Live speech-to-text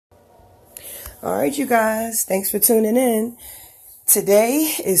All right, you guys, thanks for tuning in.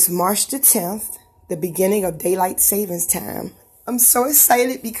 Today is March the 10th, the beginning of daylight savings time. I'm so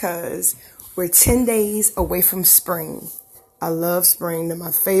excited because we're 10 days away from spring. I love spring.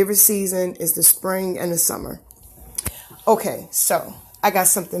 My favorite season is the spring and the summer. Okay, so I got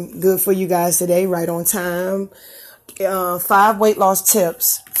something good for you guys today, right on time. 5 weight loss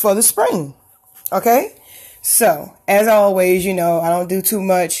tips for the spring. Okay, so as always, I don't do too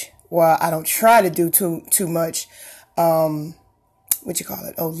much. Well, I don't try to do too much. Oh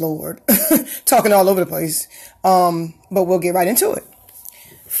Lord, talking all over the place. But we'll get right into it.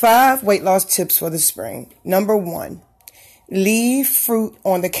 5 weight loss tips for the spring. Number 1, leave fruit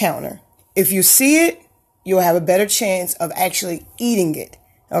on the counter. If you see it, you'll have a better chance of actually eating it.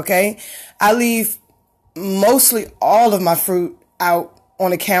 Okay, I leave mostly all of my fruit out on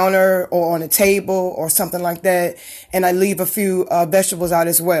the counter or on a table or something like that. And I leave a few vegetables out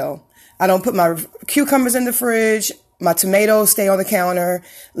as well. I don't put my cucumbers in the fridge. My tomatoes stay on the counter.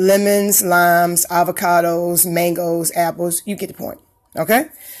 Lemons, limes, avocados, mangoes, apples. You get the point. Okay?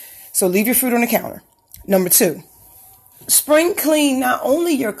 So leave your fruit on the counter. Number 2, spring clean not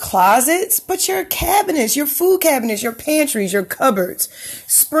only your closets, but your cabinets, your food cabinets, your pantries, your cupboards.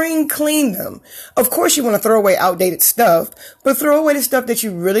 Spring clean them. Of course, you want to throw away outdated stuff, but throw away the stuff that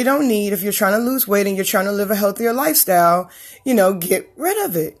you really don't need. If you're trying to lose weight and you're trying to live a healthier lifestyle, get rid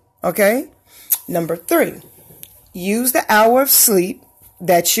of it. Okay? Number 3, use the hour of sleep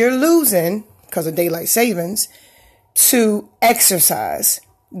that you're losing because of daylight savings to exercise.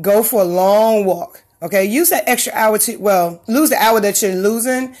 Go for a long walk. Okay, use that extra hour lose the hour that you're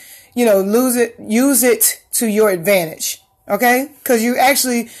losing, use it to your advantage. Okay, because you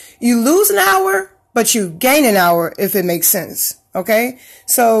lose an hour, but you gain an hour if it makes sense. Okay,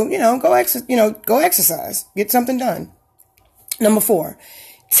 so, go exercise, get something done. Number 4,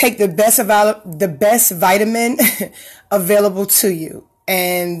 take the best vitamin available to you.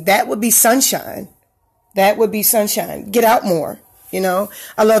 And that would be sunshine. Get out more.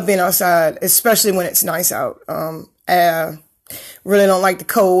 I love being outside, especially when it's nice out. I really don't like the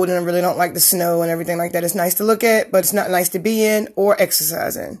cold and I really don't like the snow and everything like that. It's nice to look at, but it's not nice to be in or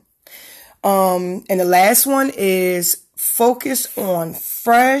exercise in. And the last one is focus on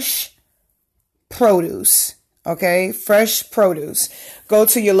fresh produce. Okay. Fresh produce. Go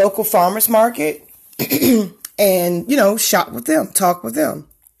to your local farmer's market and, shop with them, talk with them.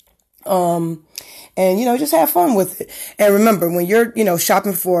 And, just have fun with it. And remember, when you're,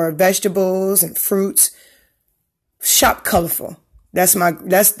 shopping for vegetables and fruits, shop colorful. That's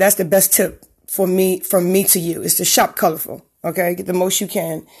the best tip from me to you, is to shop colorful. Okay. Get the most you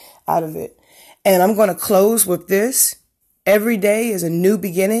can out of it. And I'm going to close with this. Every day is a new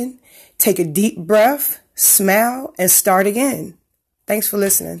beginning. Take a deep breath, smile, and start again. Thanks for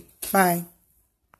listening. Bye.